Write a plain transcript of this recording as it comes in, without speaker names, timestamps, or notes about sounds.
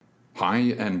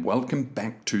Hi, and welcome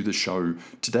back to the show.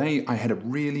 Today, I had a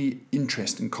really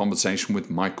interesting conversation with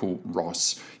Michael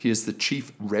Ross. He is the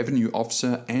Chief Revenue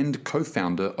Officer and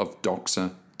co-founder of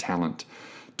Doxa Talent.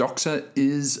 Doxa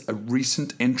is a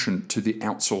recent entrant to the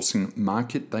outsourcing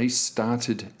market. They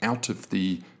started out of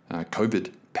the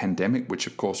COVID pandemic, which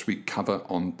of course we cover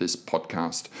on this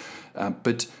podcast.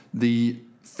 But the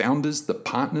founders, the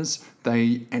partners,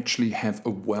 they actually have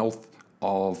a wealth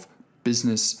of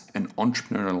business and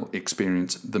entrepreneurial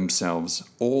experience themselves,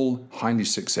 all highly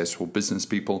successful business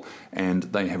people, and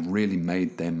they have really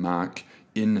made their mark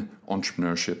in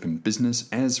entrepreneurship and business,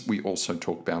 as we also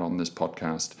talk about on this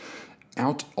podcast.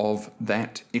 Out of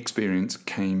that experience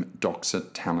came Doxa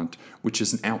Talent, which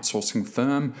is an outsourcing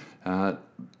firm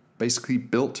basically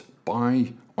built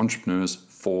by entrepreneurs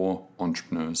for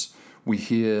entrepreneurs. We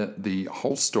hear the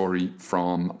whole story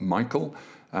from Michael,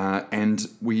 and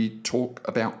we talk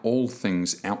about all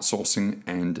things outsourcing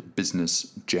and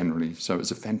business generally. So it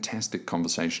was a fantastic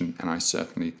conversation, and I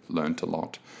certainly learned a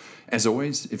lot. As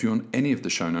always, if you want any of the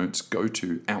show notes, go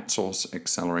to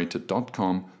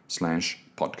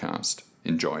outsourceaccelerator.com/podcast.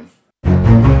 Enjoy.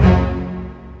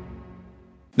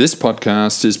 This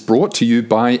podcast is brought to you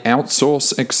by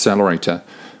Outsource Accelerator.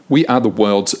 We are the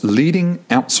world's leading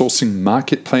outsourcing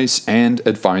marketplace and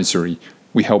advisory.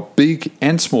 We help big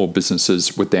and small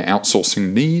businesses with their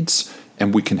outsourcing needs,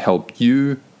 and we can help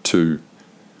you too.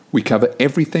 We cover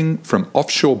everything from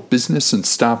offshore business and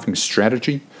staffing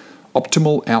strategy,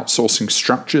 optimal outsourcing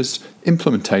structures,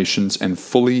 implementations, and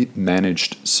fully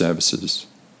managed services.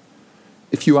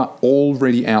 If you are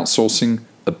already outsourcing,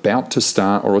 about to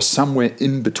start, or are somewhere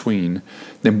in between,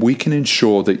 then we can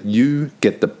ensure that you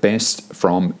get the best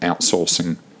from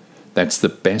outsourcing. That's the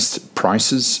best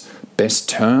prices, best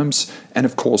terms, and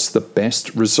of course the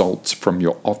best results from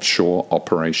your offshore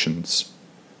operations.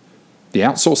 The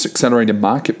Outsource Accelerator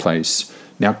Marketplace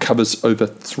now covers over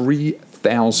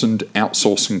 3,000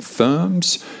 outsourcing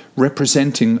firms,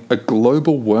 representing a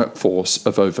global workforce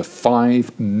of over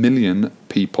 5 million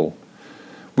people.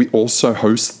 We also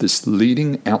host this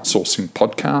leading outsourcing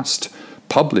podcast,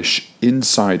 publish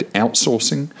Inside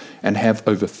Outsourcing, and have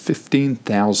over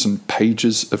 15,000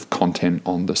 pages of content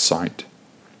on the site.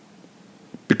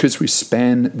 Because we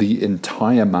span the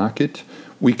entire market,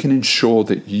 we can ensure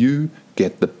that you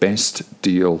get the best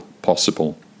deal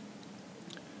possible.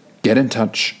 Get in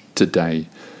touch today.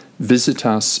 Visit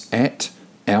us at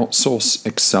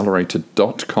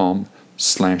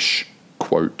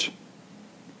outsourceaccelerator.com/quote.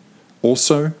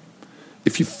 Also,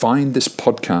 if you find this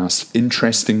podcast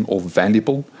interesting or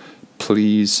valuable,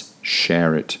 please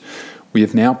share it. We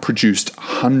have now produced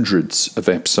hundreds of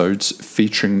episodes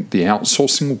featuring the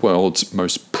outsourcing world's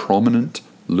most prominent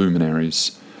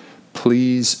luminaries.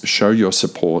 Please show your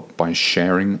support by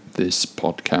sharing this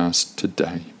podcast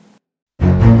today.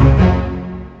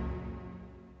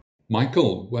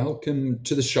 Michael, welcome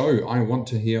to the show. I want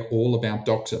to hear all about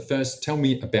Doxa. First, tell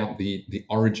me about the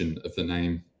origin of the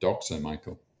name Doxa,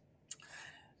 Michael.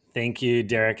 Thank you,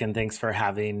 Derek, and thanks for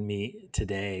having me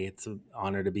today. It's an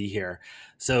honor to be here.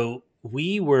 So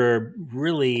we were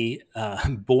really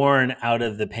born out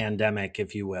of the pandemic,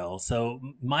 if you will. So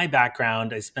my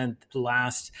background, I spent the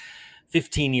last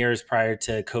 15 years prior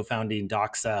to co-founding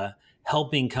Doxa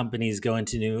helping companies go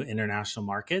into new international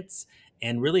markets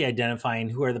and really identifying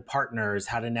who are the partners,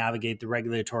 how to navigate the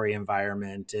regulatory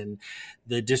environment and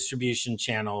the distribution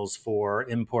channels for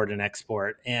import and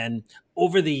export. And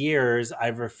over the years,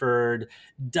 I've referred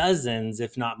dozens,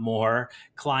 if not more,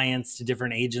 clients to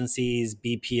different agencies,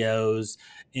 BPOs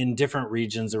in different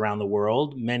regions around the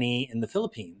world, many in the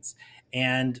Philippines.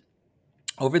 And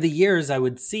over the years, I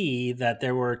would see that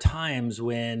there were times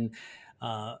when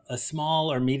a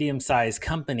small or medium-sized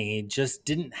company just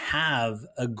didn't have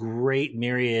a great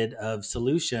myriad of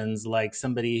solutions, like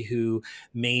somebody who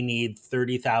may need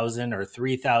 30,000 or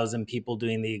 3,000 people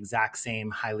doing the exact same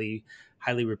highly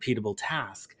repeatable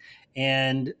task.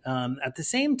 And at the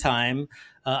same time,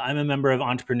 I'm a member of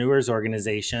Entrepreneurs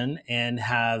Organization and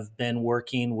have been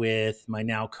working with my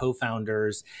now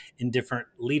co-founders in different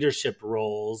leadership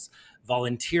roles,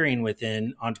 volunteering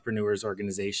within Entrepreneurs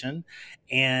Organization.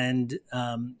 And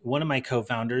one of my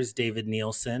co-founders, David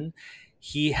Nielsen,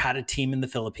 he had a team in the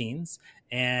Philippines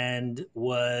and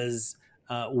was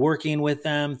working with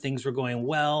them. Things were going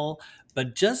well,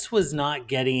 but just was not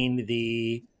getting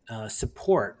the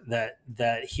support that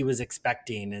he was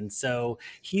expecting. And so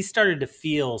he started to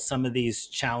feel some of these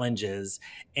challenges.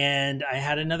 And I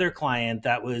had another client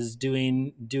that was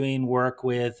doing work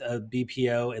with a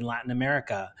BPO in Latin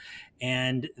America.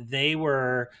 and they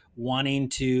were wanting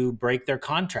to break their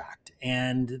contract.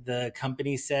 And the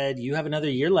company said, you have another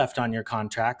year left on your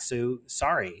contract, so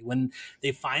sorry. When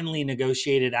they finally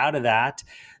negotiated out of that,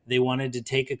 they wanted to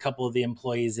take a couple of the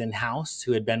employees in-house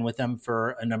who had been with them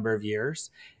for a number of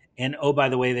years. And oh, by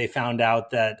the way, they found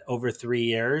out that over 3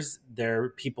 years, their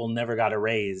people never got a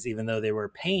raise, even though they were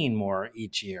paying more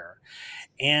each year.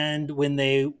 And when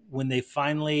they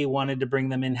finally wanted to bring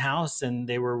them in house, and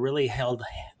they were really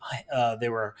they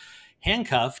were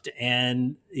handcuffed,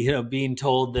 and being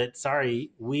told that,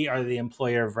 sorry, we are the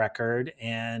employer of record,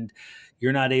 and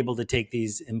you're not able to take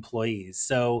these employees.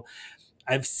 So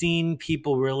I've seen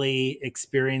people really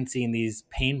experiencing these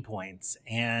pain points,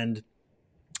 and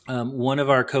one of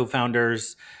our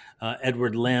co-founders,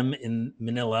 Edward Lim in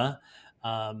Manila,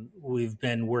 we've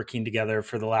been working together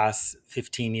for the last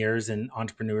 15 years in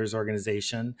Entrepreneurs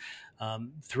Organization.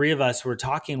 Three of us were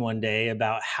talking one day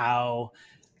about how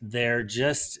there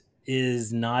just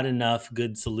is not enough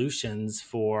good solutions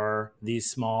for these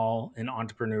small and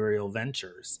entrepreneurial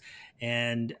ventures.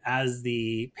 And as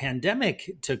the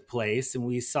pandemic took place, and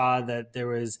we saw that there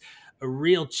was a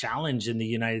real challenge in the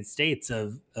United States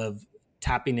of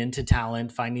tapping into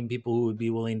talent, finding people who would be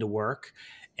willing to work.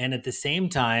 And at the same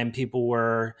time, people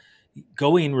were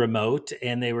going remote,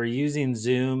 and they were using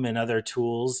Zoom and other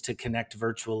tools to connect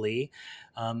virtually.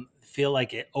 Feel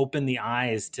like it opened the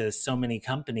eyes to so many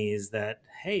companies that,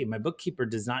 hey, my bookkeeper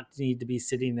does not need to be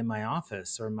sitting in my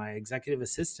office, or my executive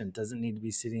assistant doesn't need to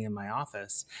be sitting in my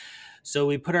office. So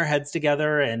we put our heads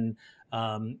together, and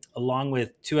along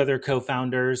with two other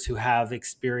co-founders who have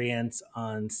experience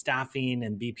on staffing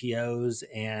and BPOs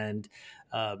and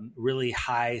really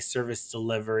high service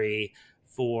delivery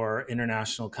for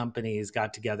international companies,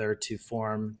 got together to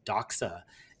form Doxa.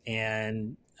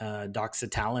 And Doxa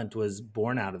Talent was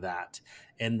born out of that.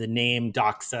 And the name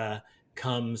Doxa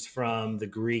comes from the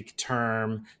Greek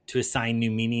term to assign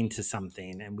new meaning to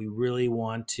something. And we really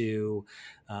want to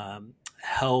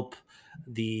help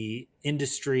the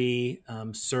industry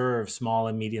serve small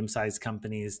and medium-sized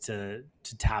companies to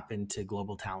tap into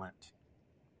global talent.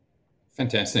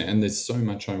 Fantastic, and there's so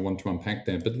much I want to unpack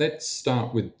there. But let's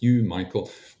start with you, Michael.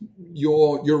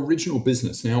 Your original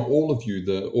business. Now, all of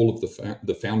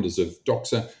the founders of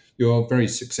Doxa, you're very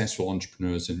successful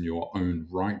entrepreneurs in your own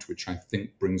right, which I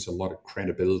think brings a lot of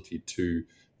credibility to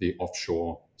the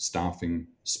offshore staffing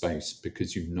space,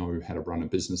 because you know how to run a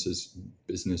business.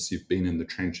 You've been in the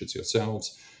trenches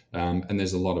yourselves, and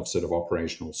there's a lot of sort of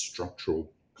operational,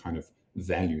 structural kind of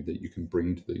value that you can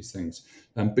bring to these things.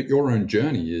 But your own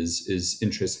journey is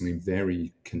interestingly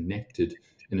very connected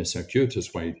in a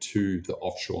circuitous way to the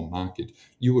offshore market.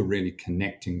 You were really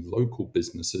connecting local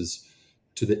businesses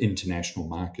to the international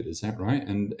market. Is that right?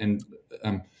 And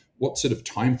what sort of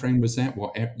time frame was that?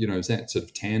 What, is that sort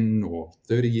of 10 or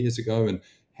 30 years ago? And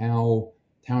how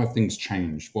have things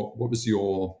changed? What was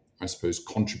your, I suppose,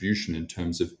 contribution in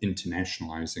terms of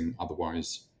internationalizing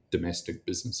otherwise domestic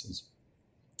businesses?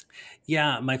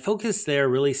 Yeah, my focus there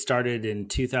really started in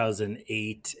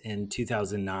 2008 and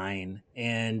 2009.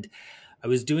 And I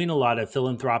was doing a lot of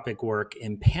philanthropic work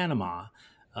in Panama.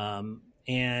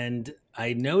 And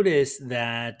I noticed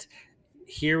that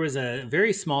here was a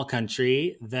very small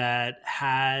country that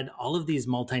had all of these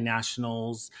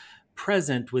multinationals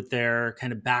present with their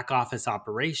kind of back office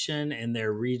operation, and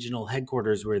their regional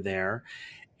headquarters were there.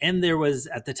 And there was,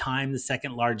 at the time, the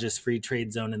second largest free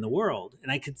trade zone in the world.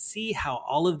 And I could see how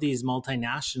all of these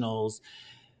multinationals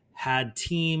had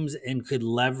teams and could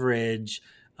leverage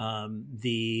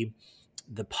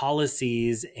the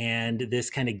policies and this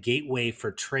kind of gateway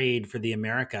for trade for the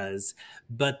Americas.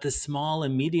 But the small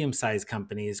and medium-sized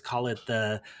companies, call it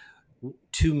the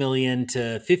 $2 million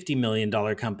to $50 million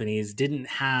companies, didn't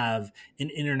have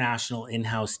an international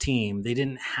in-house team. They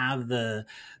didn't have the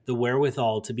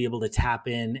wherewithal to be able to tap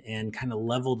in and kind of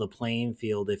level the playing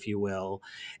field, if you will.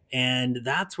 And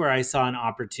that's where I saw an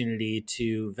opportunity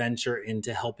to venture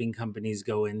into helping companies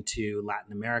go into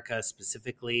Latin America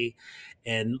specifically,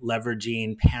 and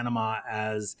leveraging Panama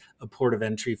as a port of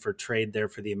entry for trade there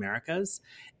for the Americas.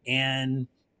 And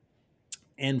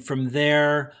from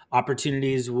there,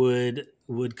 opportunities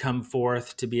would come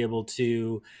forth to be able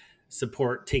to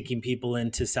support taking people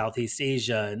into Southeast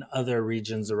Asia and other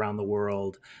regions around the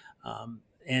world.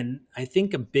 And I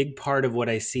think a big part of what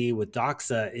I see with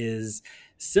Doxa is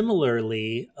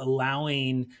similarly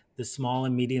allowing the small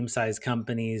and medium-sized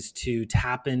companies to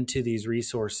tap into these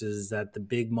resources that the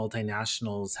big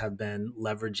multinationals have been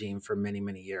leveraging for many,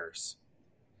 many years.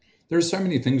 there are so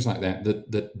many things like that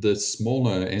the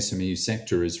smaller SME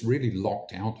sector is really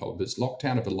locked out of. It's locked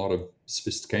out of a lot of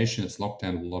sophistication. It's locked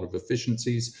out of a lot of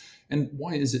efficiencies. And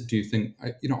why is it? Do you think?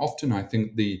 Often I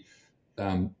think the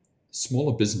um,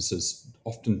 smaller businesses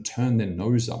often turn their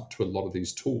nose up to a lot of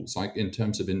these tools, like in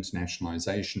terms of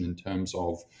internationalization, in terms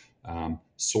of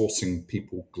sourcing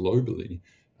people globally.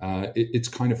 It's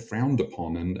kind of frowned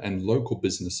upon, and local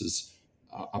businesses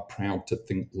are proud to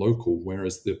think local,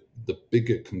 whereas the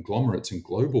bigger conglomerates and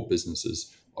global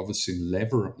businesses obviously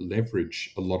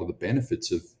leverage a lot of the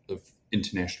benefits of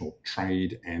international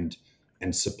trade and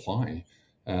supply.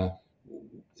 Uh,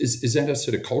 is that a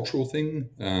sort of cultural thing?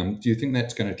 Do you think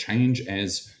that's going to change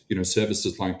as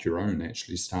services like your own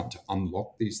actually start to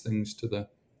unlock these things to the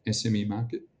SME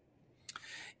market?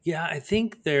 Yeah, I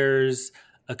think there's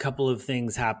a couple of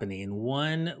things happening.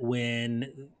 One,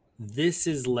 when this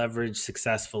is leveraged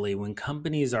successfully, when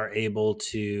companies are able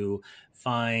to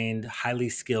find highly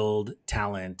skilled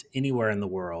talent anywhere in the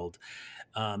world,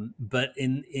 but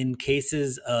in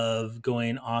cases of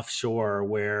going offshore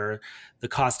where the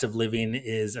cost of living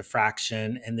is a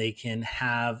fraction and they can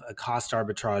have a cost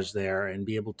arbitrage there and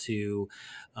be able to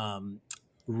um,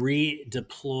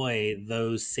 redeploy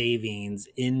those savings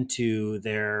into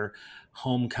their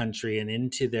home country and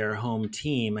into their home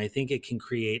team, I think it can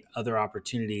create other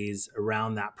opportunities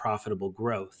around that profitable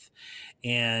growth.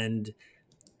 And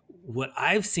what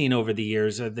I've seen over the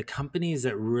years are the companies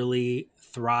that really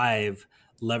thrive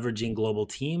leveraging global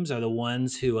teams are the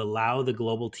ones who allow the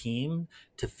global team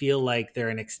to feel like they're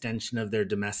an extension of their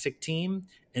domestic team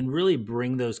and really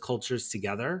bring those cultures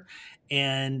together.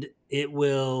 And it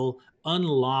will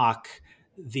unlock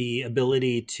the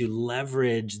ability to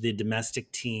leverage the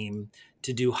domestic team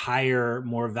to do higher,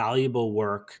 more valuable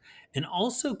work and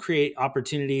also create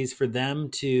opportunities for them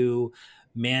to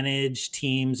manage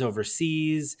teams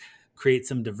overseas, create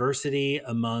some diversity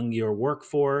among your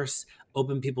workforce,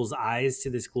 open people's eyes to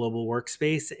this global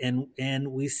workspace.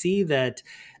 And we see that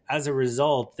as a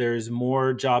result, there's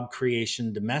more job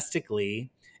creation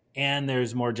domestically and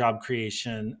there's more job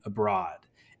creation abroad.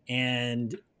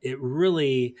 And it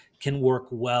really can work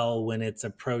well when it's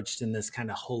approached in this kind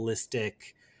of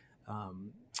holistic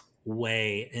um,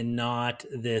 way and not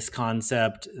this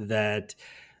concept that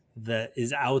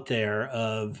is out there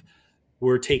of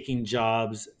we're taking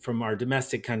jobs from our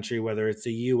domestic country, whether it's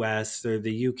the US or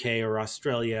the UK or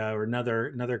Australia or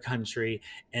another country,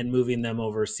 and moving them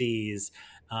overseas.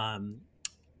 Um,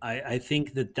 I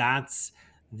think that that's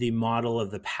the model of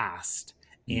the past.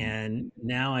 And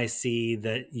now I see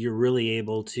that you're really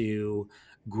able to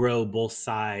grow both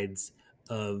sides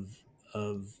of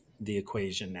the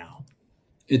equation now.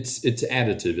 It's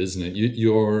additive, isn't it?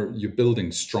 You're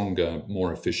building stronger,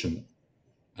 more efficient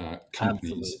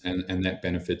companies, Absolutely. and that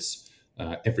benefits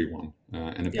everyone,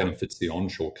 and it Yeah. benefits the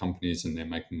onshore companies, and they're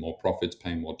making more profits,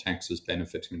 paying more taxes,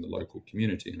 benefiting the local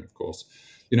community, and of course,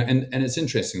 and it's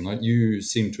interesting. Like you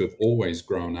seem to have always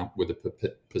grown up with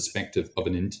a perspective of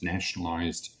an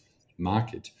internationalized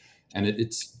market, and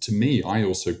it's to me, I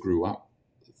also grew up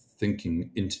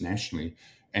thinking internationally,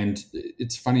 and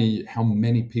it's funny how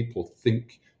many people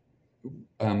think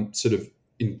sort of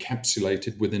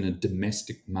encapsulated within a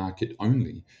domestic market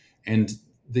only. And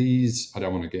these, I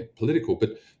don't want to get political,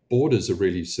 but borders are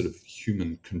really sort of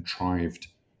human contrived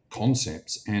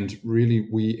concepts. And really,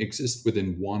 we exist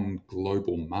within one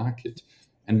global market.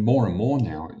 And more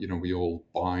now, we all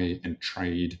buy and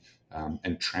trade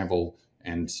and travel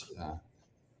and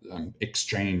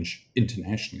exchange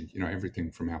internationally,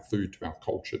 everything from our food to our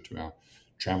culture to our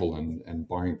travel and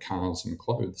buying cars and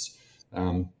clothes.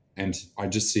 And I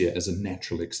just see it as a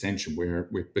natural extension where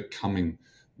we're becoming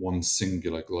one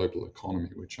singular global economy,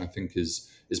 which I think is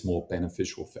more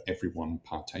beneficial for everyone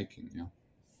partaking. Yeah.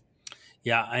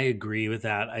 Yeah, I agree with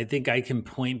that. I think I can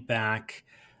point back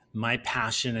my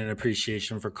passion and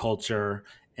appreciation for culture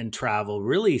and travel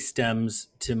really stems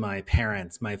to my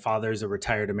parents. My father's a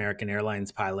retired American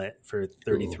Airlines pilot for Cool.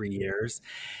 33 years.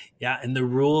 Yeah, and the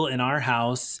rule in our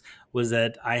house was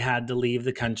that I had to leave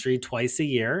the country twice a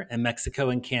year, and Mexico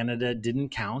and Canada didn't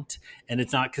count. And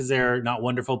it's not because they're not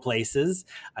wonderful places.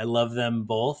 I love them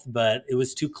both, but it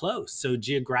was too close. So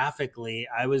geographically,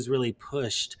 I was really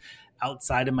pushed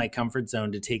outside of my comfort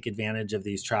zone to take advantage of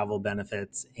these travel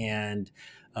benefits and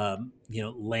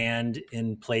land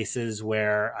in places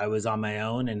where I was on my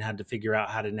own and had to figure out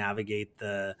how to navigate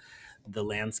the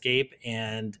landscape,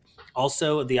 and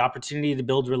also the opportunity to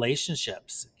build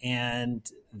relationships. And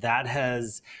that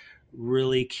has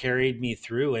really carried me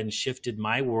through and shifted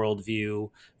my worldview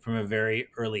from a very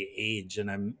early age.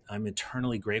 And I'm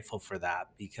eternally grateful for that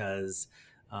because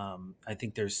I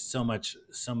think there's so much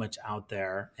out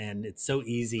there, and it's so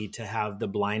easy to have the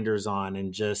blinders on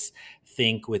and just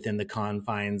think within the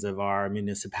confines of our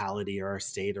municipality or our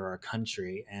state or our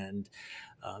country. And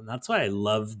that's why I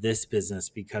love this business,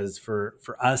 because for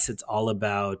us, it's all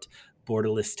about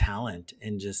borderless talent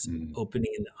and just Mm.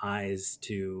 opening the eyes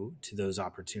to those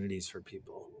opportunities for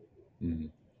people.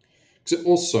 Mm. 'Cause it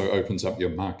also opens up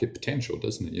your market potential,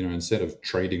 doesn't it? Instead of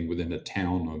trading within a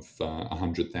town of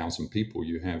 100,000 people,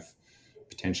 you have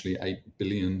potentially 8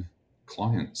 billion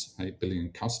clients, 8 billion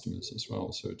customers as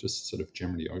well. So it just sort of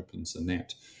generally opens the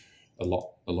net a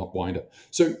lot wider.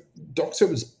 So Doxa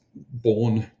was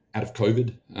born out of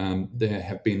COVID. There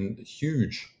have been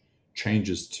huge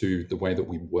changes to the way that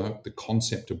we work, the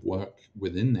concept of work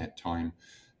within that time.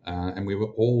 And we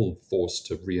were all forced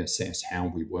to reassess how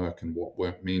we work and what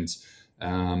work means.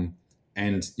 And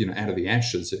out of the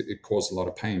ashes, it caused a lot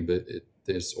of pain, but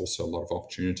there's also a lot of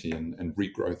opportunity and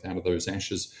regrowth out of those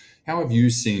ashes. How have you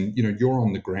seen? You're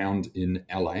on the ground in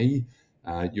LA.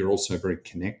 You're also very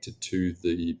connected to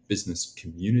the business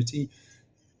community.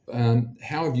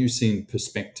 How have you seen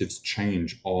perspectives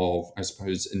change of, I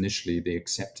suppose, initially the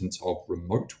acceptance of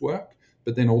remote work,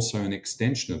 but then also an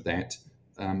extension of that,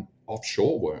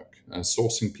 offshore work,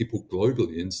 sourcing people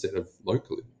globally instead of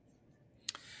locally?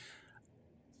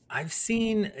 I've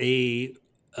seen a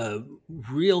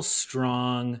real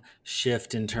strong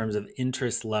shift in terms of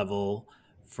interest level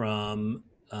from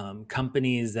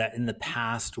companies that in the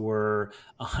past were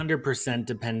 100%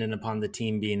 dependent upon the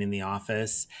team being in the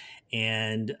office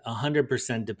and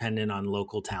 100% dependent on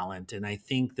local talent. And I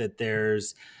think that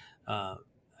there's uh,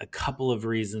 a couple of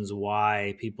reasons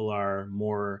why people are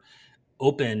more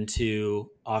open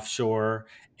to offshore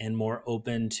and more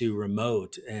open to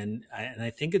remote. And I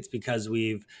think it's because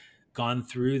we've gone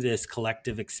through this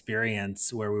collective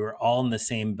experience where we were all in the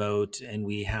same boat, and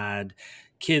we had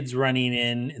kids running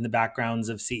in the backgrounds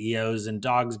of CEOs and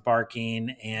dogs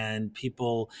barking and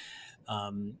people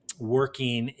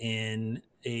working in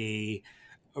a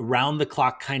around the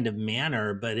clock kind of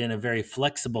manner, but in a very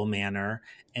flexible manner.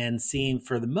 And seeing,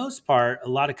 for the most part, a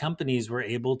lot of companies were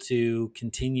able to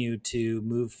continue to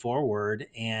move forward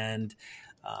and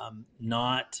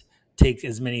not take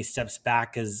as many steps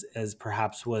back as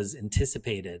perhaps was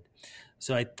anticipated.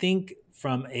 So I think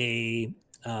from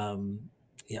um,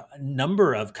 a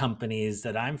number of companies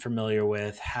that I'm familiar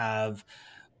with have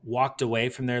walked away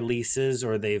from their leases,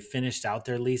 or they've finished out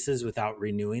their leases without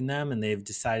renewing them, and they've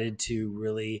decided to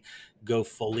really go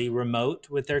fully remote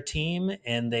with their team,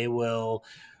 and they will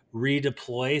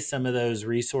redeploy some of those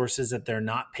resources that they're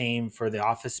not paying for the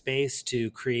office space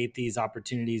to create these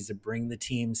opportunities to bring the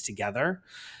teams together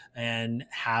and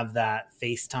have that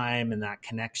FaceTime and that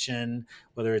connection,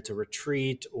 whether it's a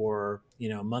retreat or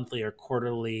monthly or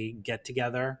quarterly get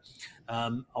together.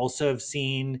 Also have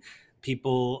seen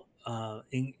people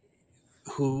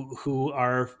who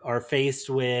are faced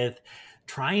with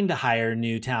trying to hire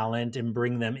new talent and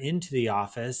bring them into the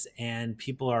office, and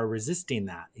people are resisting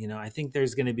that. I think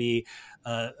there's going to be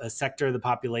a sector of the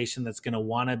population that's going to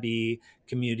want to be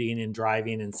commuting and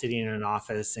driving and sitting in an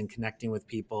office and connecting with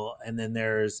people, and then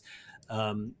there's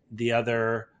the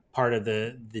other part of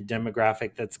the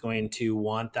demographic that's going to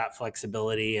want that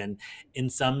flexibility. And in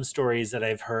some stories that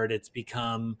I've heard, it's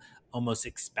become almost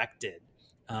expected.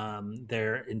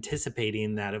 They're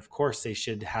anticipating that, of course, they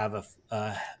should have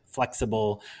a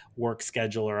flexible work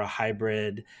schedule or a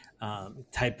hybrid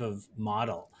type of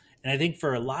model. And I think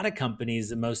for a lot of companies,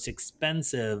 the most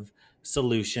expensive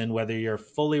solution, whether you're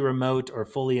fully remote or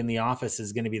fully in the office,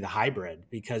 is going to be the hybrid,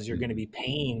 because you're going to be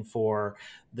paying for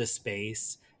the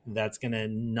space that's going to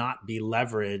not be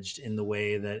leveraged in the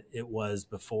way that it was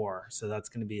before. So that's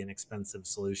going to be an expensive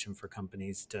solution for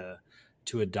companies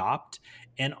to adopt.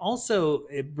 And also,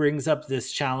 it brings up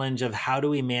this challenge of how do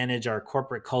we manage our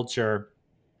corporate culture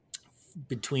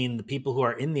between the people who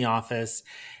are in the office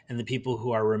and the people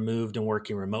who are removed and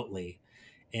working remotely.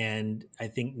 And I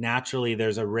think naturally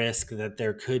there's a risk that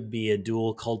there could be a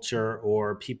dual culture,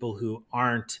 or people who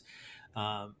aren't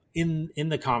in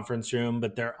the conference room,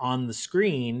 but they're on the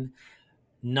screen,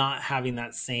 not having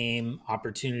that same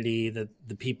opportunity that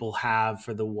the people have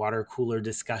for the water cooler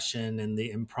discussion and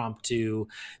the impromptu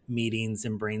meetings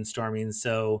and brainstorming.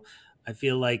 So I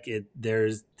feel like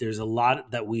there's a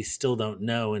lot that we still don't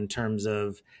know in terms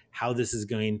of how this is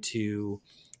going to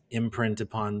imprint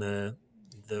upon the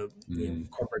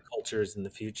corporate cultures in the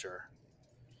future.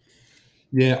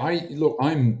 Yeah,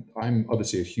 I'm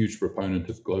obviously a huge proponent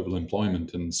of global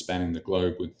employment and spanning the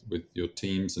globe with your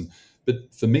teams,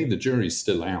 but for me the jury's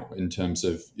still out in terms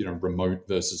of remote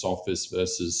versus office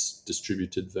versus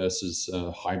distributed versus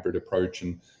hybrid approach.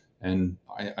 And And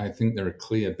I think there are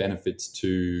clear benefits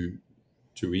to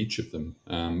each of them,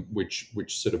 which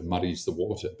sort of muddies the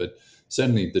water. But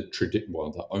certainly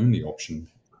the only option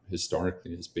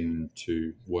historically has been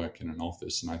to work in an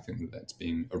office, and I think that that's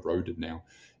being eroded now.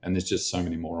 And there's just so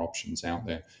many more options out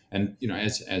there. And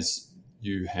as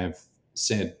you have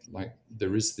said, like,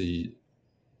 there is the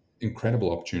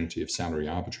incredible opportunity of salary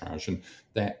arbitrage, and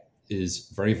that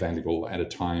is very valuable at a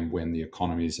time when the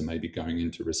economies are maybe going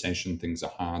into recession. Things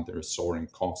are hard. There are soaring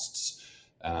costs,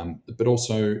 but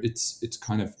also it's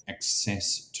kind of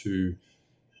access to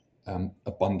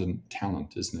abundant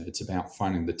talent, isn't it? It's about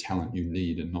finding the talent you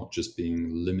need and not just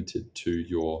being limited to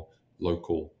your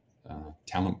local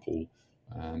talent pool,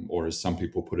 or as some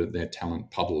people put it, their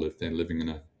talent puddle if they're living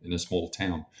in a small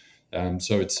town.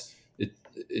 So it's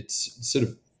sort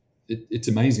of it's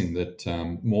amazing that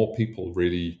more people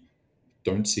really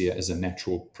don't see it as a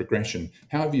natural progression.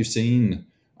 How have you seen,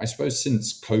 I suppose,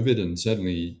 since COVID, and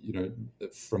certainly,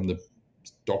 from the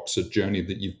Doxa journey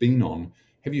that you've been on,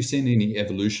 have you seen any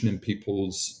evolution in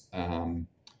people's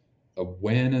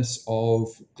awareness of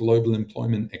global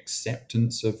employment,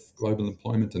 acceptance of global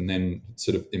employment, and then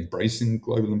sort of embracing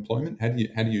global employment? How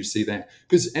do you see that?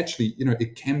 Because actually,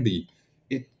 it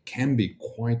can be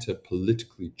quite a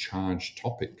politically charged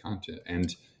topic, can't it?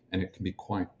 And it can be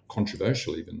quite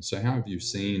controversial even. So how have you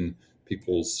seen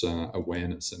people's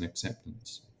awareness and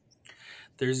acceptance?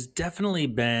 There's definitely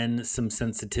been some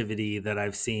sensitivity that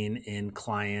I've seen in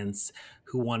clients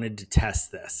who wanted to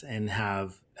test this and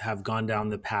have gone down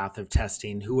the path of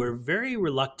testing, who are very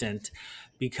reluctant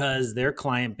because their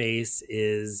client base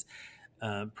is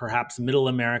perhaps middle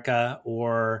America,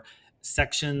 or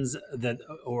sections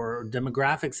or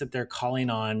demographics that they're calling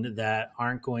on that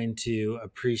aren't going to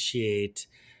appreciate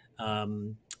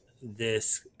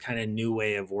this kind of new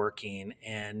way of working,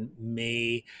 and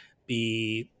may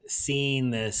be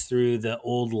seeing this through the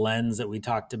old lens that we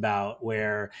talked about,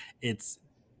 where it's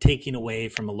taking away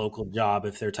from a local job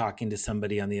if they're talking to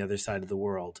somebody on the other side of the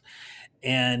world.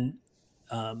 And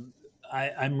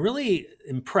I'm really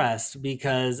impressed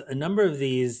because a number of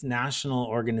these national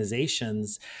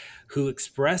organizations who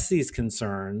express these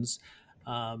concerns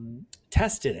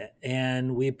tested it.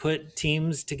 And we put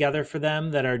teams together for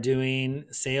them that are doing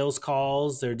sales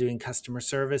calls, they're doing customer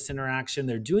service interaction,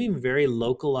 they're doing very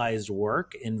localized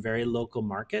work in very local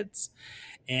markets.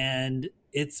 And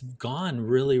it's gone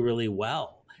really, really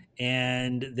well.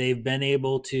 And they've been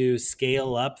able to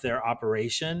scale up their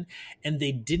operation, and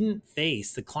the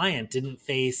client didn't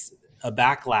face a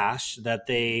backlash that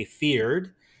they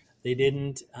feared. They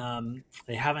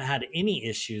haven't had any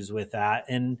issues with that.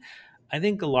 And I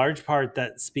think a large part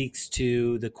that speaks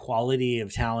to the quality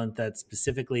of talent that's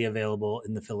specifically available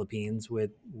in the Philippines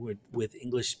with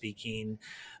English speaking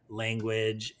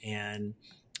language, and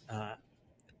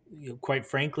quite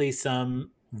frankly,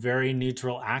 some very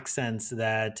neutral accents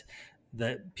that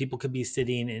people could be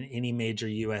sitting in any major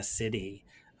U.S. city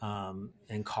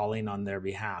and calling on their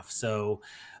behalf. So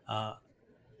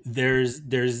there's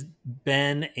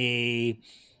been a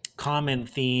common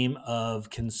theme of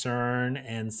concern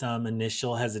and some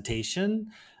initial hesitation,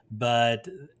 but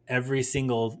every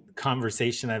single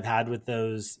conversation I've had with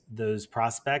those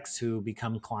prospects who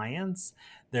become clients,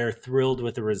 they're thrilled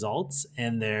with the results,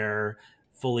 and they're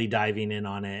fully diving in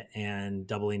on it and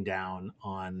doubling down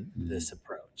on this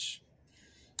approach.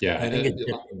 Yeah, I think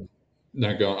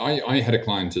no, go on. I had a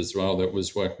client as well that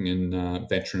was working in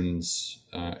veterans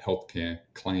healthcare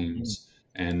claims,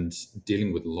 and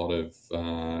dealing with a lot of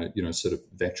sort of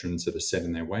veterans that are set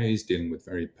in their ways, dealing with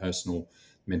very personal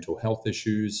mental health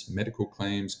issues, medical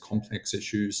claims, complex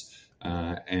issues,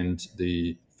 and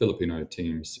the Filipino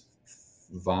teams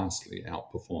vastly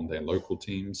outperformed their local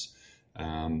teams.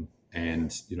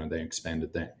 And they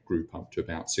expanded that group up to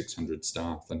about 600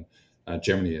 staff. And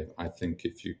generally, I think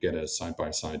if you get a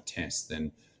side-by-side test,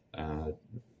 then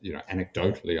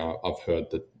anecdotally, I've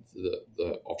heard that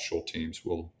the offshore teams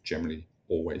will generally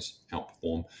always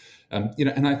outperform.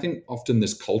 And I think often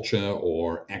this culture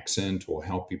or accent or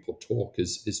how people talk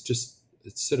is just,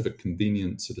 it's sort of a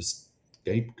convenient sort of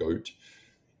scapegoat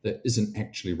that isn't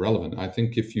actually relevant. I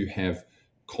think if you have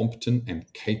competent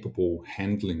and capable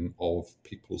handling of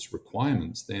people's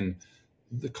requirements, then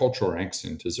the cultural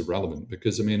accent is irrelevant,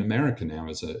 because America now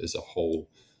is a whole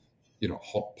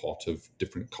hot pot of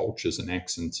different cultures and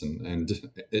accents and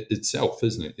itself,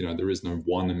 isn't it? There is no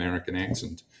one American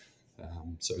accent,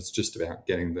 so it's just about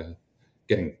getting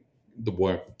the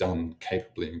work done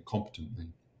capably and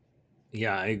competently.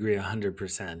 Yeah, I agree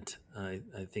 100%. I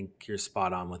think you're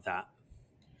spot on with that.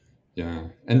 Yeah,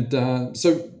 and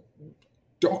so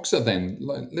Doxa then.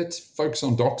 Let's focus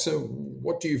on Doxa.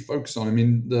 What do you focus on? I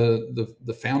mean,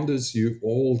 the founders, you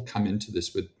all come into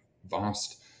this with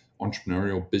vast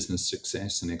entrepreneurial business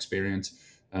success and experience.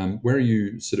 Where are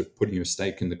you sort of putting your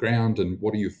stake in the ground, and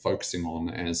what are you focusing on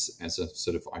as a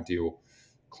sort of ideal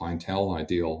clientele,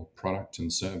 ideal product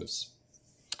and service?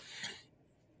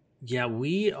 Yeah,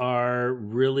 we are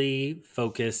really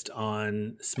focused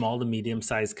on small to medium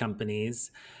sized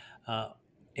companies. Uh,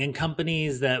 and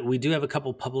companies that we do have a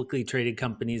couple publicly traded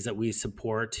companies that we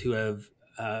support who have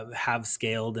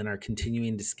scaled and are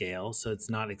continuing to scale. So it's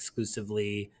not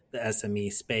exclusively the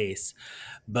SME space,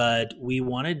 but we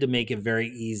wanted to make it very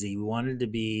easy. We wanted to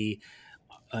be,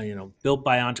 built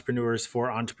by entrepreneurs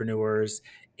for entrepreneurs,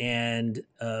 and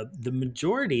the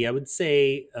majority, I would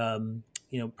say,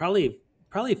 probably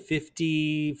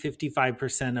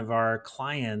 55% of our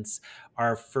clients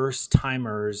are first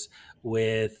timers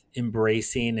with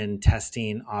embracing and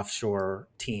testing offshore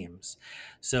teams.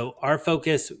 So our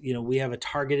focus, we have a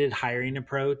targeted hiring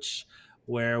approach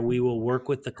where we will work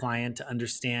with the client to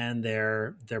understand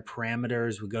their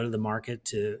parameters. We go to the market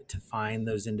to find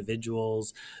those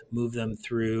individuals, move them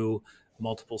through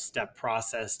multiple step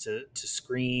process to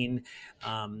screen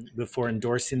before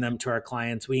endorsing them to our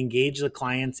clients. We engage the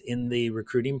clients in the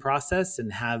recruiting process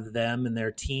and have them and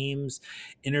their teams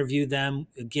interview them.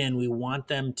 Again, we want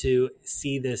them to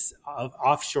see this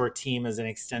offshore team as an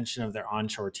extension of their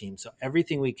onshore team. So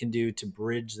everything we can do to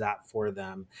bridge that for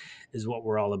them is what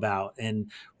we're all about.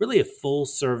 And really a full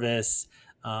service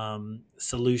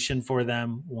solution for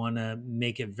them. Want to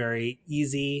make it very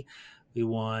easy. We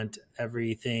want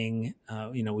everything,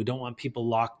 we don't want people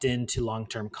locked into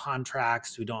long-term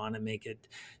contracts. We don't want to make it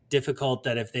difficult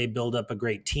that if they build up a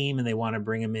great team and they want to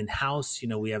bring them in-house,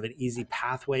 we have an easy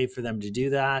pathway for them to do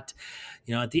that.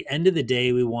 At the end of the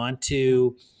day, we want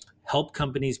to help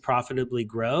companies profitably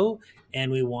grow,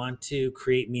 and we want to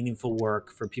create meaningful work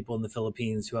for people in the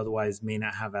Philippines who otherwise may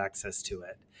not have access to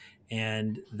it.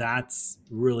 And that's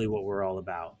really what we're all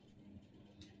about.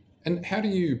 And how do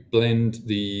you blend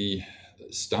the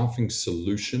staffing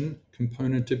solution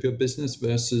component of your business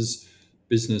versus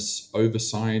business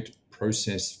oversight,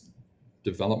 process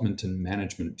development, and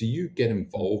management? Do you get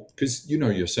involved? Because you know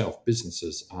yourself,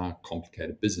 businesses are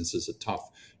complicated, businesses are tough.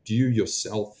 Do you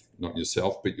yourself, not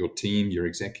yourself, but your team, your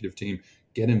executive team,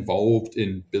 get involved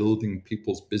in building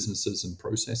people's businesses and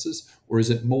processes? Or is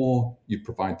it more you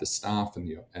provide the staff and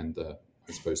the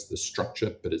I suppose the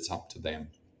structure, but it's up to them?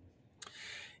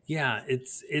 Yeah,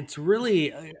 it's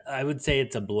really, I would say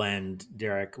it's a blend,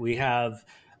 Derek. We have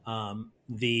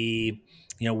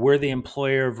we're the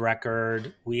employer of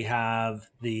record. We have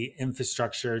the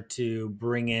infrastructure to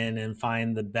bring in and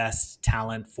find the best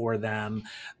talent for them,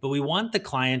 but we want the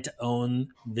client to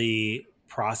own the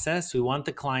process. We want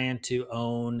the client to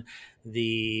own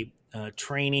the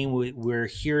training. We're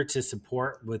here to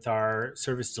support with our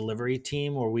service delivery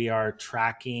team, where we are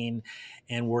tracking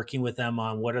and working with them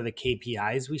on what are the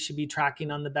KPIs we should be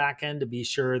tracking on the back end to be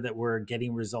sure that we're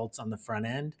getting results on the front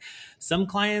end. Some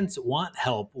clients want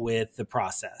help with the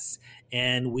process,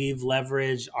 and we've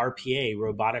leveraged RPA,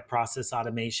 robotic process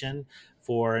automation,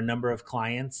 for a number of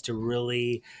clients to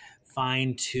really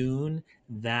fine tune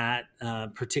that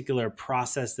particular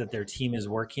process that their team is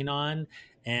working on,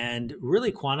 and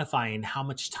really quantifying how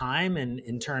much time and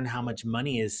in turn how much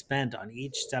money is spent on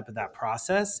each step of that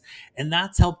process. And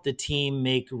that's helped the team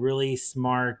make really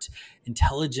smart,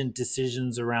 intelligent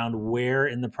decisions around where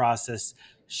in the process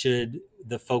should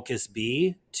the focus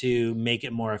be to make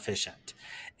it more efficient.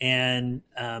 And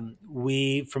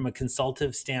we, from a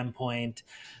consultative standpoint,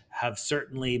 have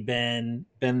certainly been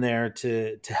there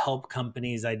to help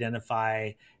companies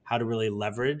identify how to really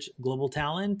leverage global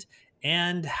talent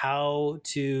and how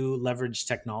to leverage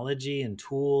technology and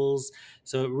tools.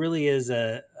 So it really is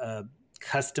a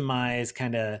customized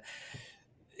kind of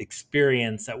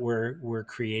experience that we're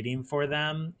creating for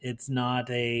them. It's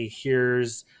not a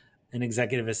here's an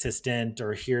executive assistant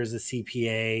or here's a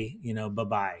CPA,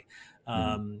 bye-bye.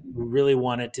 We really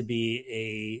want it to be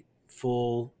a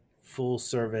full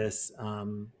service,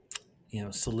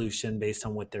 solution based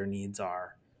on what their needs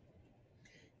are.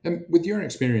 And with your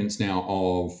experience now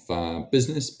of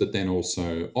business, but then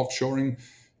also offshoring,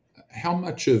 how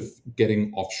much of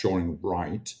getting offshoring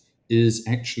right is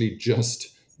actually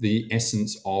just the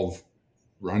essence of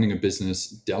running a business,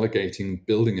 delegating,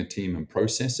 building a team and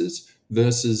processes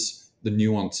versus the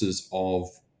nuances of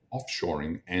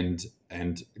offshoring and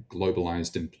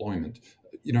globalized employment?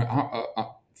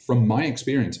 From my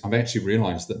experience, I've actually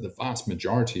realized that the vast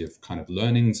majority of kind of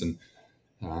learnings and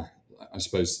I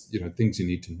suppose things you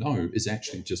need to know is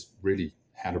actually just really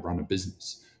how to run a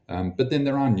business. But then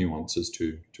there are nuances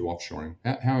to offshoring.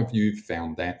 How have you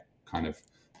found that kind of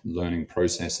learning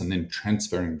process and then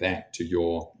transferring that to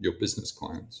your business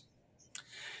clients?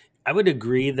 I would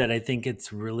agree that I think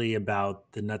it's really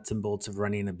about the nuts and bolts of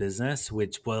running a business,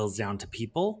 which boils down to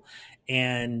people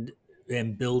and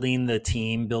building the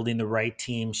team, building the right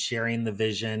team, sharing the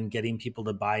vision, getting people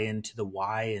to buy into the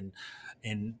why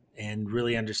and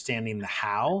really understanding the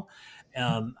how.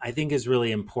 I think is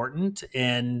really important.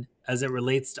 And as it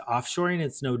relates to offshoring,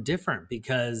 it's no different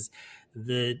because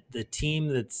the team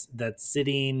that's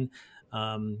sitting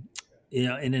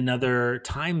in another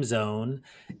time zone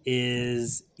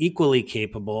is equally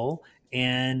capable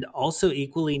and also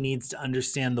equally needs to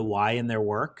understand the why in their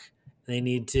work. They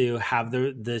need to have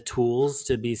the tools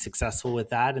to be successful with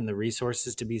that and the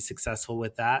resources to be successful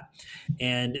with that.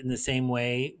 And in the same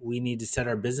way, we need to set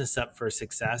our business up for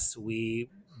success. We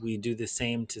do the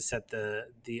same to set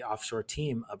the offshore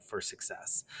team up for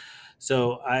success.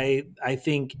 So I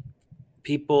think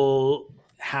people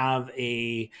have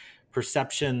a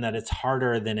perception that it's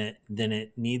harder than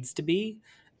it needs to be.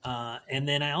 And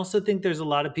then I also think there's a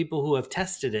lot of people who have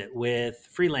tested it with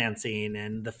freelancing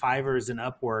and the Fivers and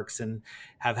Upworks and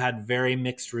have had very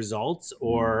mixed results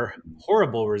or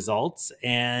horrible results.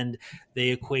 And they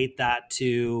equate that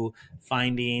to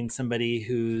finding somebody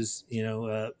who's,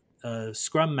 a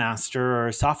scrum master or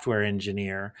a software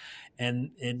engineer.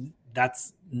 And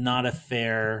that's not a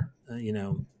fair,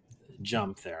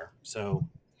 jump there. So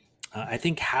I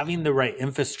think having the right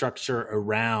infrastructure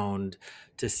around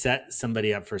to set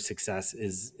somebody up for success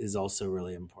is also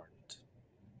really important.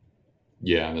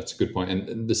 Yeah, that's a good point.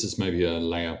 And this is maybe a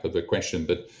layup of a question,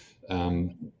 but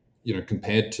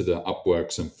compared to the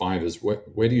Upworks and Fivers,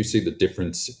 where do you see the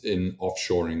difference in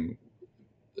offshoring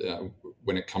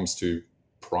when it comes to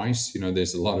price?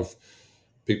 There's a lot of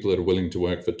people that are willing to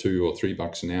work for $2 or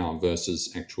 $3 an hour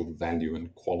versus actual value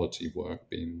and quality work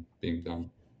being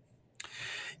done.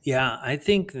 Yeah, I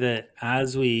think that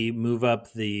as we move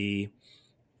up the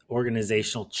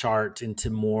organizational chart into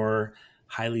more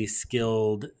highly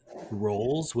skilled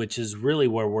roles, which is really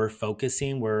where we're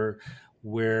focusing, we're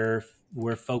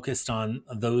focused on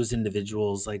those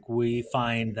individuals. Like we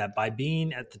find that by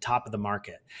being at the top of the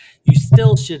market, you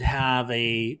still should have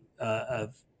a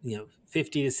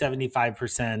 50 to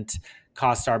 75%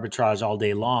 cost arbitrage all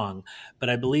day long. But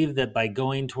I believe that by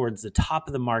going towards the top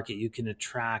of the market, you can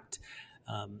attract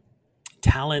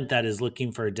talent that is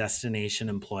looking for a destination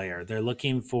employer. They're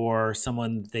looking for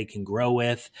someone they can grow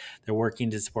with. They're working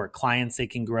to support clients they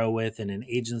can grow with and an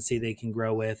agency they can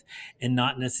grow with, and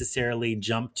not necessarily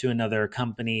jump to another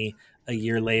company a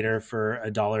year later for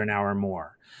 $1 an hour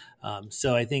more.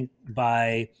 So I think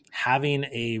by having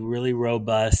a really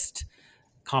robust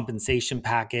compensation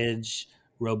package,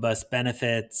 robust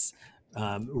benefits,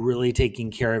 really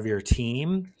taking care of your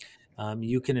team,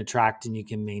 you can attract and you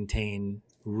can maintain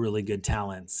really good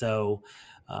talent. So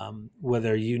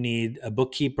whether you need a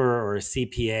bookkeeper or a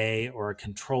CPA or a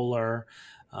controller,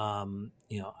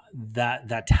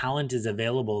 that talent is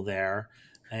available there.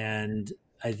 And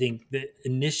I think that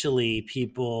initially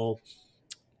people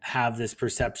have this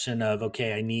perception of,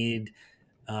 okay, I need,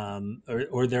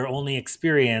 or their only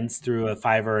experience through a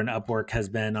Fiverr and Upwork has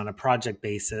been on a project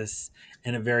basis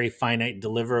and a very finite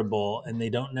deliverable. And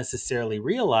they don't necessarily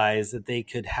realize that they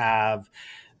could have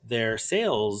their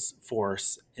sales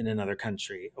force in another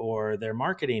country or their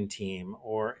marketing team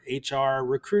or HR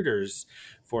recruiters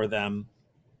for them.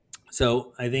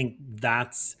 So I think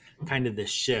that's kind of the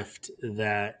shift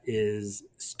that is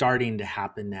starting to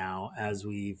happen now as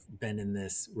we've been in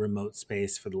this remote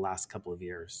space for the last couple of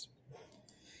years.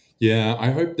 Yeah, I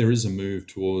hope there is a move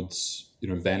towards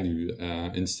value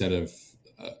instead of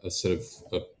a sort of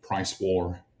a price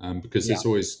war, because there's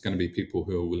always going to be people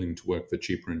who are willing to work for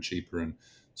cheaper and cheaper and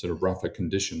sort of rougher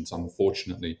conditions,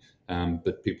 unfortunately.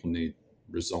 But people need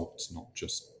results, not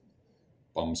just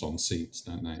bums on seats,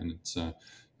 don't they? And it's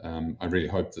I really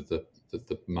hope that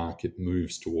the market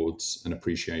moves towards an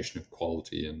appreciation of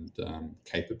quality and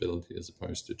capability as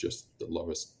opposed to just the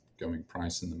lowest going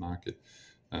price in the market.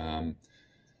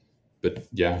 But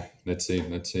yeah, let's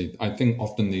see. I think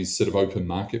often these sort of open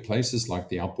marketplaces like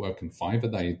the Upwork and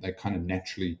Fiverr, they kind of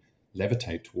naturally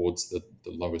levitate towards the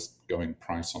lowest going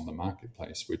price on the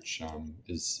marketplace, which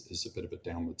is a bit of a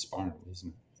downward spiral, isn't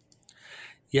it?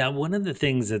 Yeah, one of the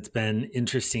things that's been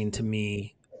interesting to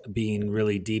me being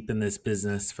really deep in this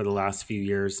business for the last few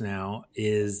years now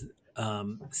is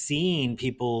seeing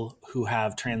people who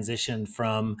have transitioned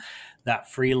from that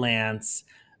freelance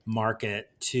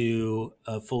market to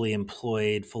a fully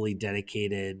employed, fully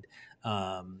dedicated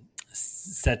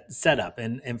set up.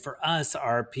 And for us,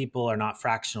 our people are not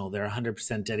fractional. They're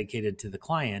 100% dedicated to the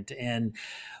client. And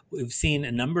we've seen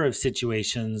a number of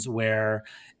situations where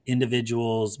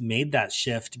individuals made that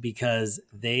shift because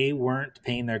they weren't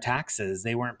paying their taxes,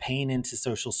 they weren't paying into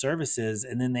social services,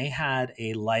 and then they had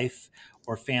a life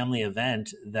or family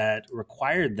event that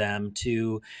required them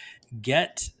to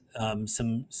get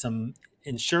some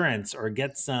insurance or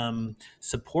get some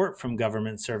support from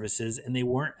government services, and they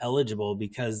weren't eligible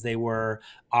because they were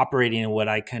operating in what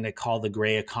I kind of call the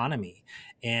gray economy,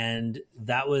 and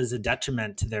that was a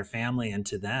detriment to their family and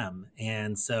to them.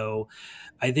 And so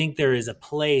I think there is a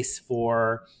place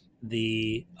for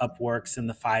the Upworks and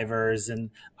the Fivers,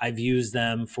 and I've used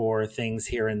them for things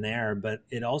here and there, but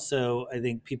it also, I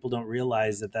think people don't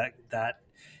realize that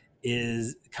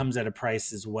is comes at a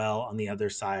price as well on the other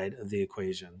side of the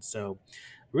equation. So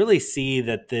really see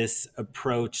that this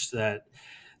approach of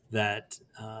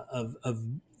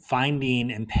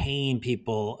finding and paying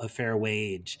people a fair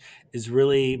wage is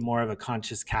really more of a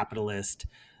conscious capitalist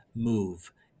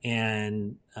move,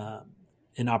 and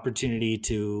an opportunity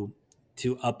to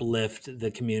uplift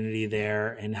the community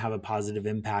there and have a positive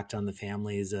impact on the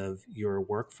families of your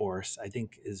workforce, I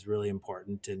think is really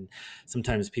important. And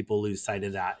sometimes people lose sight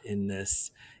of that in this,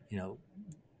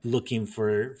 looking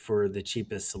for the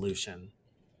cheapest solution.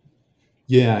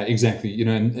 Yeah, exactly.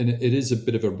 And it is a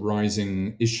bit of a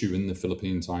rising issue in the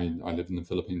Philippines. I live in the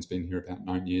Philippines, been here about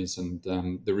 9 years, and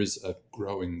there is a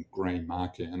growing grey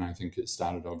market. And I think it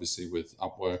started obviously with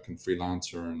Upwork and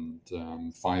Freelancer and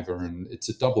Fiverr, and it's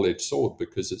a double-edged sword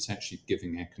because it's actually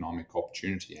giving economic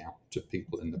opportunity out to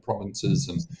people in the provinces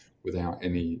and without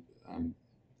any,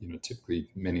 typically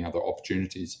many other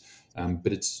opportunities.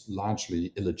 But it's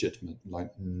largely illegitimate.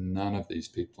 Like none of these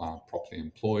people are properly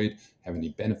employed, have any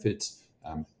benefits.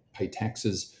 Pay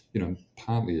taxes.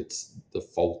 Partly it's the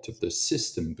fault of the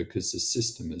system because the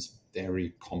system is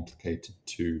very complicated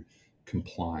to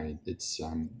comply. It's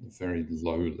very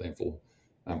low level,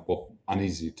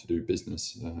 uneasy to do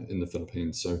business in the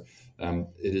Philippines. So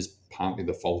it is partly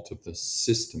the fault of the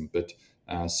system, but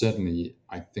certainly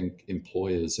I think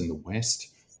employers in the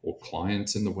West or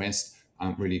clients in the West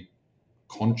aren't really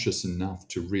conscious enough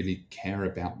to really care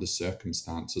about the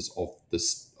circumstances of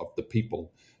the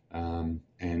people.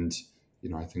 And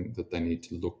I think that they need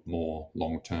to look more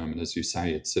long term. And as you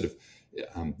say, it's sort of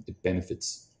it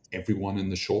benefits everyone in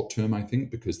the short term, I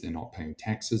think, because they're not paying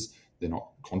taxes, they're not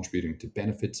contributing to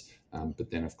benefits.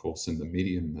 But then, of course, in the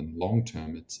medium and long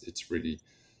term, it's really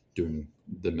doing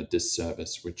them a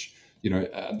disservice. Which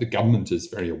the government is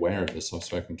very aware of this. I've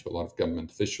spoken to a lot of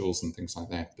government officials and things like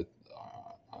that, but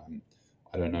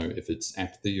I don't know if it's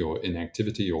apathy or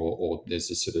inactivity or there's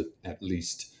a sort of at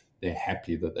least they're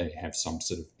happy that they have some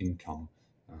sort of income,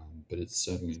 but it's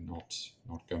certainly not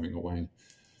going away.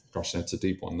 Gosh, that's a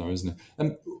deep one, though, isn't it?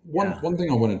 And one thing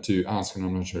I wanted to ask, and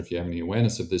I'm not sure if you have any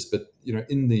awareness of this, but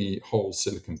in the whole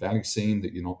Silicon Valley scene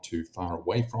that you're not too far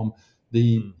away from,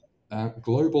 the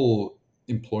global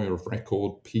employer of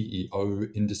record (PEO)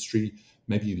 industry,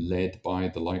 maybe led by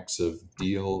the likes of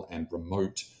Deal and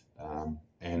Remote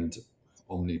and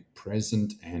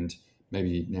Omnipresent, and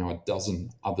maybe now a dozen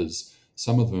others.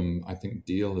 Some of them, I think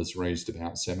Deal has raised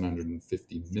about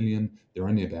 750 million. They're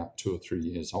only about 2 or 3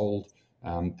 years old,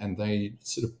 and they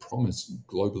sort of promise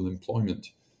global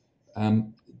employment. How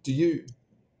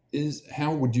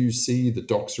would you see the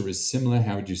Doxa is similar?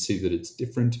 How would you see that it's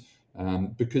different?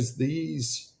 Because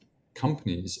these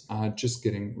companies are just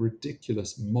getting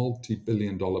ridiculous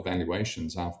multi-billion-dollar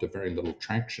valuations after very little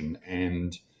traction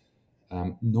and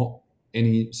not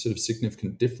any sort of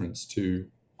significant difference to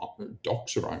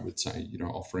Doxa, I would say,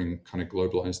 offering kind of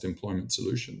globalized employment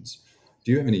solutions.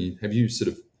 Have you sort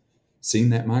of seen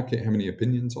that market? Have any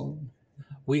opinions on them?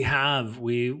 We have.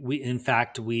 In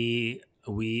fact, we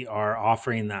are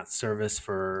offering that service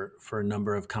for a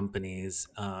number of companies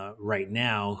right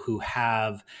now who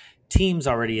have teams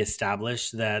already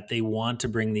established that they want to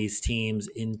bring these teams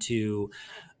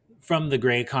from the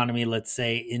gray economy, let's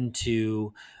say,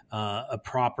 into a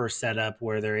proper setup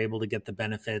where they're able to get the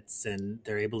benefits and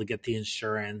they're able to get the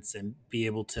insurance and be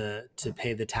able to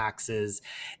pay the taxes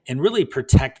and really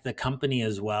protect the company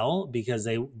as well, because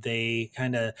they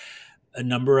kind of, a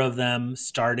number of them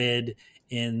started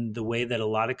in the way that a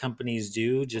lot of companies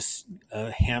do, just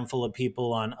a handful of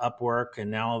people on Upwork,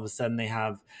 and now all of a sudden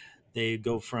they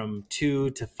go from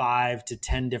 2 to 5 to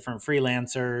 10 different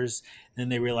freelancers. Then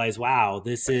they realize, wow,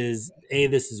 this is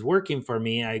working for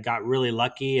me. I got really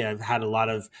lucky. I've had a lot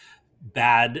of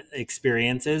bad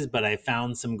experiences, but I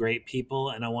found some great people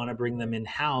and I want to bring them in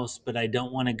house, but I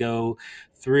don't want to go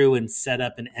through and set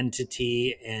up an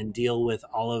entity and deal with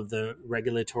all of the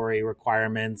regulatory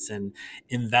requirements and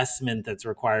investment that's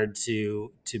required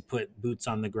to put boots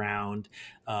on the ground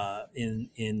in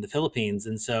the Philippines.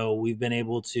 And so we've been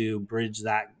able to bridge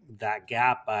that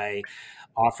gap by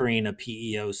offering a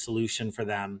PEO solution for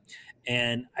them.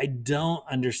 And I don't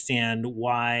understand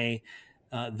why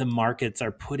the markets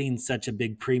are putting such a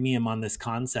big premium on this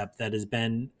concept that has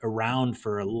been around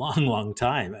for a long, long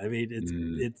time. I mean,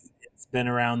 it's been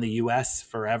around the U.S.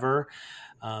 forever.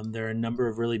 There are a number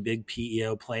of really big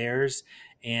PEO players,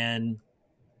 and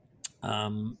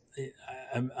I'm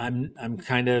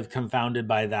kind of confounded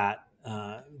by that.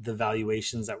 The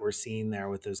valuations that we're seeing there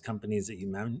with those companies that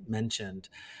you mentioned,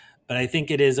 but I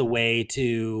think it is a way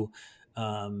to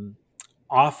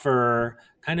offer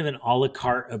kind of an a la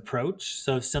carte approach.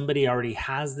 So if somebody already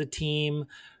has the team,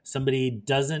 somebody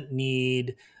doesn't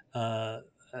need a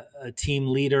team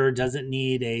leader, doesn't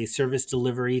need a service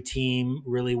delivery team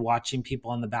really watching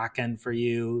people on the back end for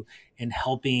you and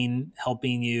helping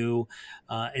you,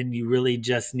 and you really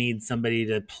just need somebody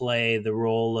to play the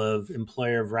role of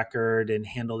employer of record and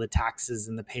handle the taxes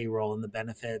and the payroll and the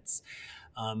benefits,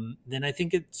 then I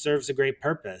think it serves a great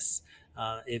purpose.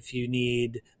 If you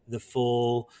need the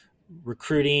full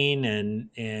recruiting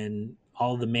and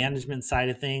all the management side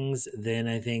of things, then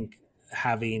I think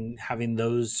having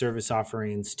those service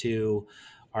offerings too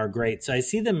are great. So I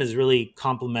see them as really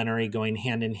complementary, going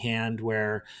hand in hand,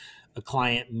 where a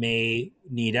client may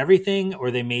need everything or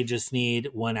they may just need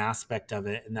one aspect of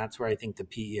it. And that's where I think the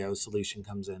PEO solution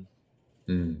comes in.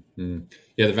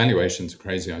 Yeah, the valuations are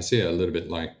crazy. I see it a little bit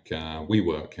like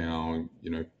WeWork, how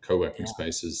co-working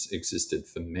spaces existed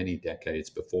for many decades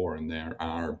before, and there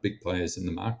are big players in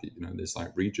the market. There's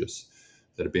like Regus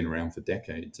that have been around for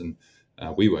decades, and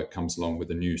WeWork comes along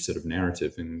with a new sort of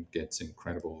narrative and gets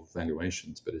incredible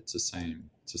valuations, but it's the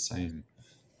same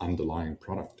underlying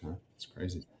product. Huh? It's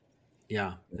crazy.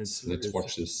 Yeah, let's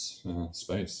watch this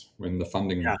space. When the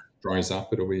funding dries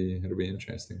up, it'll be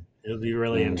interesting. It'll be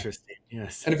really interesting.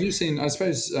 Yes. And have you seen? I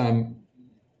suppose have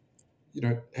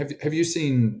you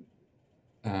seen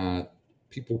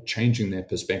people changing their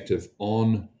perspective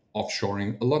on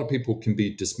offshoring? A lot of people can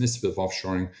be dismissive of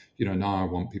offshoring. Now I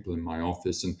want people in my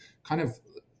office, and kind of,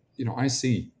 I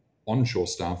see onshore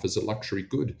staff as a luxury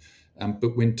good.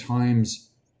 But when times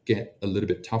get a little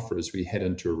bit tougher as we head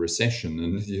into a recession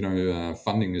and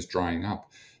funding is drying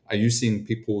up, are you seeing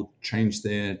people change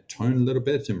their tone a little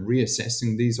bit and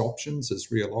reassessing these options as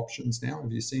real options now?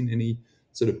 Have you seen any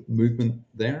sort of movement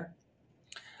there?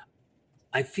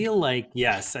 I feel like,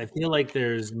 yes,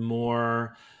 there's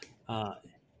more,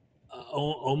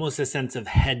 almost a sense of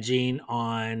hedging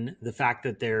on the fact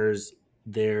that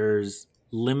there's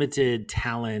limited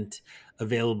talent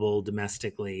available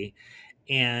domestically.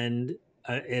 And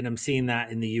I'm seeing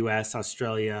that in the US,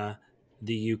 Australia,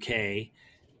 the UK.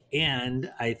 And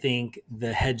I think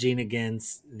the hedging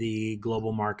against the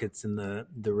global markets and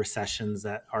the recessions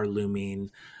that are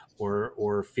looming,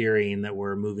 or fearing that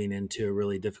we're moving into a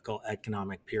really difficult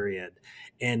economic period,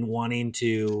 and wanting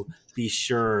to be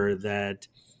sure that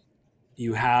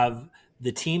you have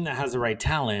the team that has the right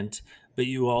talent, but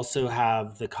you also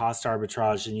have the cost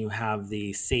arbitrage and you have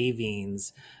the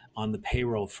savings on the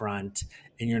payroll front,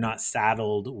 and you're not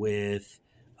saddled with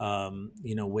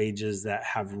wages that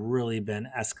have really been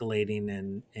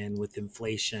escalating and with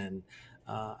inflation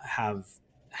have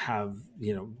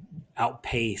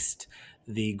outpaced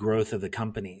the growth of the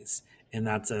companies. And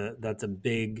that's a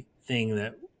big thing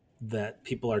that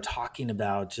people are talking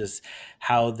about, just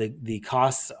how the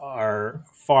costs are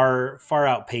far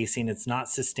outpacing. It's not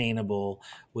sustainable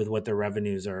with what the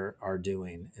revenues are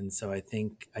doing. And so I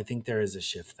think there is a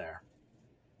shift there.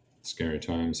 Scary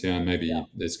times. Yeah, maybe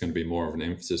there's going to be more of an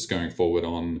emphasis going forward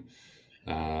on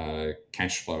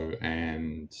cash flow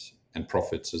and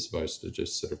profits, as opposed to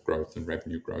just sort of growth and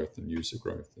revenue growth and user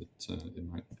growth. It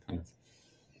might kind of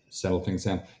settle things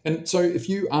down. And so if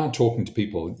you are talking to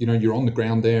people, you're on the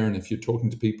ground there, and if you're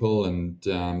talking to people and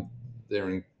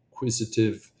they're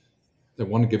inquisitive, they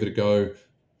want to give it a go,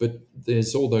 but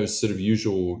there's all those sort of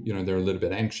usual, they're a little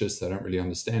bit anxious, they don't really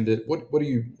understand it. What do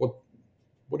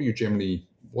you generally,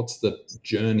 what's the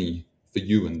journey for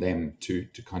you and them to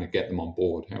kind of get them on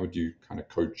board? How would you kind of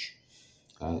coach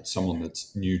someone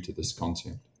that's new to this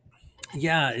concept?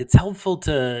 Yeah, it's helpful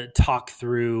to talk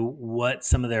through what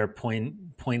some of their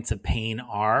points of pain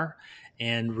are,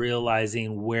 and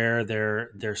realizing where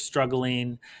they're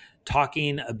struggling,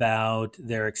 talking about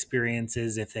their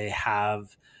experiences if they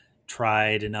have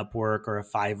tried an Upwork or a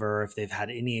Fiverr, if they've had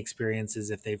any experiences,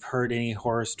 if they've heard any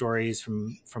horror stories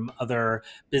from other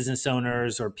business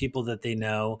owners or people that they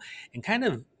know, and kind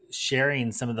of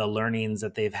sharing some of the learnings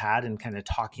that they've had and kind of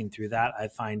talking through that, I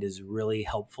find is really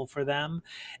helpful for them.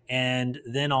 And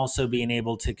then also being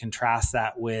able to contrast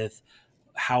that with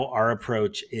how our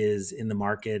approach is in the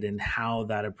market and how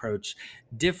that approach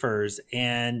differs.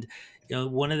 And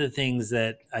one of the things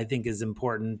that I think is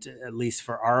important, at least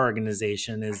for our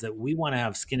organization, is that we want to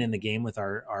have skin in the game with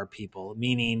our people,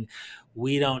 meaning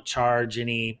we don't charge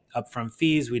any upfront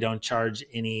fees. We don't charge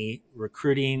any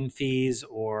recruiting fees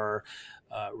or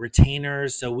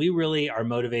retainers. So we really are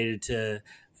motivated to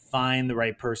find the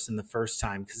right person the first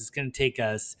time, because it's going to take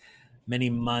us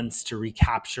many months to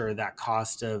recapture that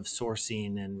cost of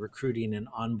sourcing and recruiting and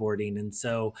onboarding. And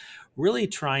so really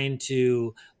trying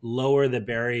to lower the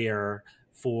barrier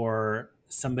for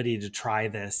somebody to try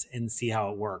this and see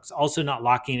how it works. Also not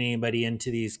locking anybody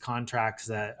into these contracts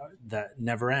that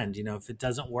never end. If it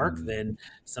doesn't work, then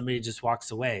somebody just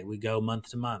walks away. We go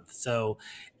month to month. So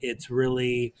it's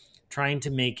really trying to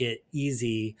make it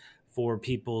easy for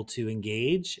people to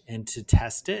engage and to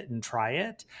test it and try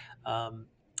it.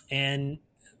 And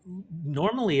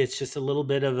normally it's just a little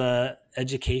bit of a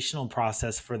educational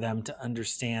process for them to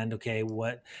understand, okay,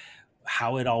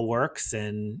 how it all works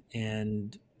and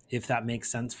if that makes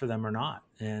sense for them or not.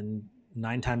 And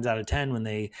 9 times out of 10, when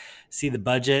they see the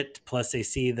budget, plus they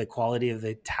see the quality of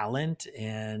the talent,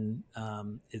 and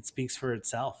it speaks for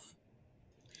itself.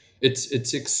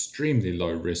 It's extremely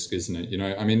low risk, isn't it?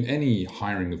 Any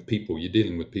hiring of people, you're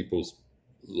dealing with people's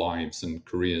lives and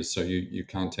careers, so you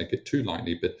can't take it too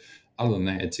lightly. But other than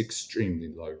that, it's extremely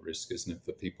low risk, isn't it,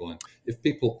 for people? And if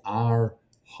people are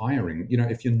hiring,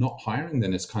 if you're not hiring,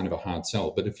 then it's kind of a hard sell.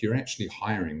 But if you're actually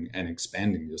hiring and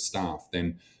expanding your staff,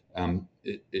 then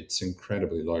it's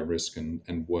incredibly low risk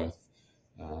and worth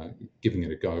giving it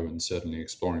a go and certainly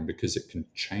exploring, because it can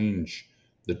change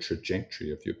the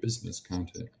trajectory of your business,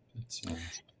 can't it? It's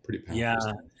pretty powerful. Yeah,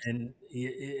 and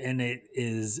it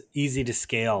is easy to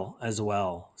scale as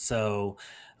well. So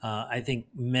I think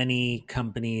many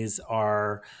companies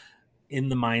are in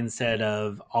the mindset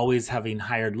of always having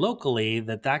hired locally,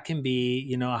 that can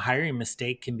be, a hiring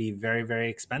mistake can be very, very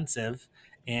expensive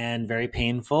and very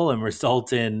painful and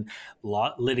result in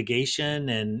litigation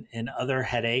and other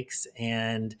headaches.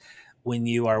 And when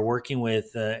you are working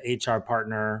with a HR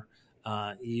partner,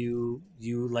 you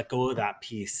let go of that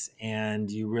piece and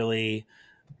you really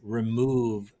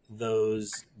remove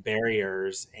those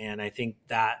barriers. And I think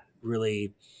that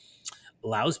really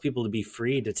allows people to be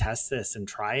free to test this and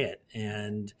try it.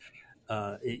 And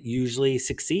it usually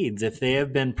succeeds if they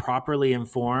have been properly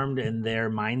informed and their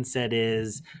mindset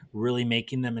is really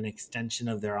making them an extension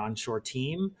of their onshore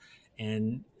team.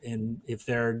 And if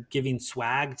they're giving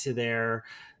swag to their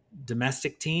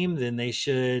domestic team, then they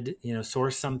should,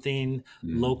 source something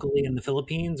locally in the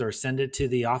Philippines or send it to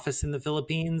the office in the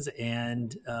Philippines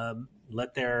and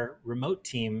let their remote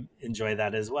team enjoy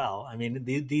that as well. I mean,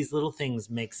 these little things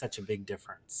make such a big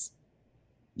difference.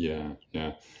 Yeah.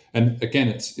 And again,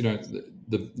 it's,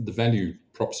 the value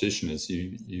proposition is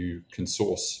you can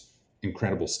source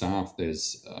incredible staff.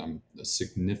 There's a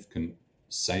significant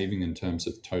saving in terms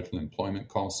of total employment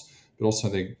costs, but also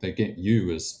they get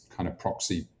you as kind of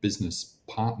proxy business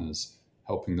partners,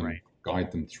 helping them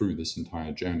guide them through this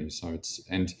entire journey. So there's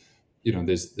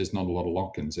not a lot of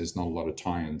lock-ins, there's not a lot of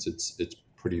tie-ins. It's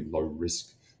pretty low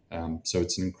risk. So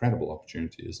it's an incredible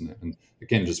opportunity, isn't it? And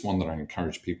again, just one that I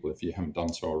encourage people, if you haven't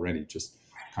done so already, just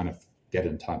kind of get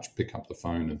in touch, pick up the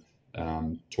phone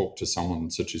and talk to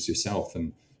someone such as yourself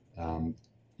and,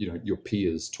 your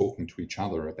peers, talking to each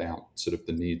other about sort of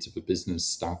the needs of a business,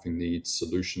 staffing needs,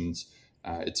 solutions.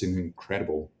 It's an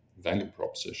incredible value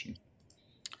proposition.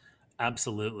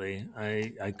 Absolutely.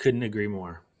 I couldn't agree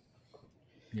more.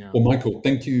 Yeah. Well, Michael,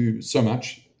 thank you so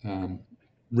much.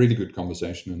 Really good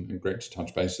conversation and great to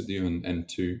touch base with you and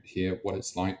to hear what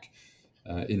it's like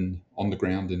on the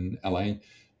ground in LA.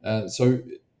 So,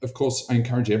 of course, I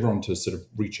encourage everyone to sort of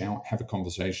reach out, have a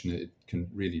conversation. It can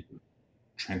really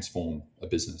transform a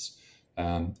business.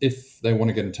 If they want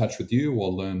to get in touch with you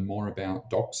or learn more about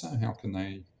Doxa, how can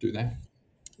they do that?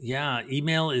 Yeah,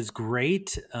 email is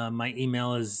great. My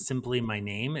email is simply my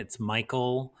name. It's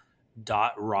michael.ross,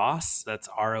 that's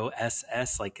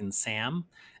ROSS, like in Sam,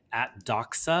 at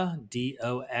Doxa,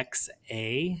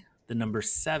 DOXA, the number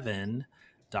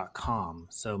 7.com.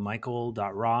 So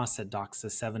michael.ross at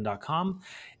doxa7.com.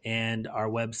 And our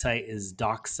website is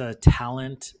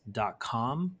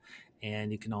doxatalent.com.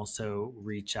 And you can also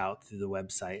reach out through the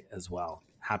website as well.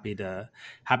 Happy to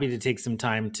take some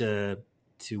time to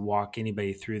to walk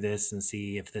anybody through this and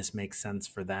see if this makes sense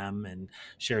for them and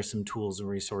share some tools and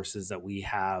resources that we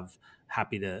have,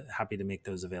 happy to make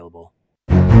those available.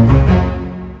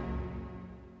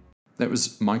 That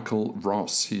was Michael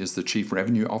Ross. He is the Chief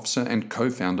Revenue Officer and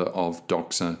co-founder of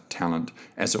Doxa Talent.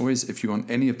 As always, if you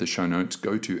want any of the show notes,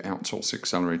 go to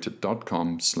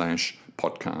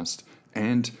outsourceaccelerator.com/podcast.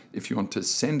 And if you want to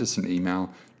send us an email,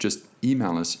 just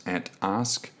email us at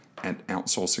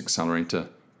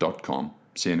ask@outsourceaccelerator.com.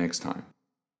 See you next time.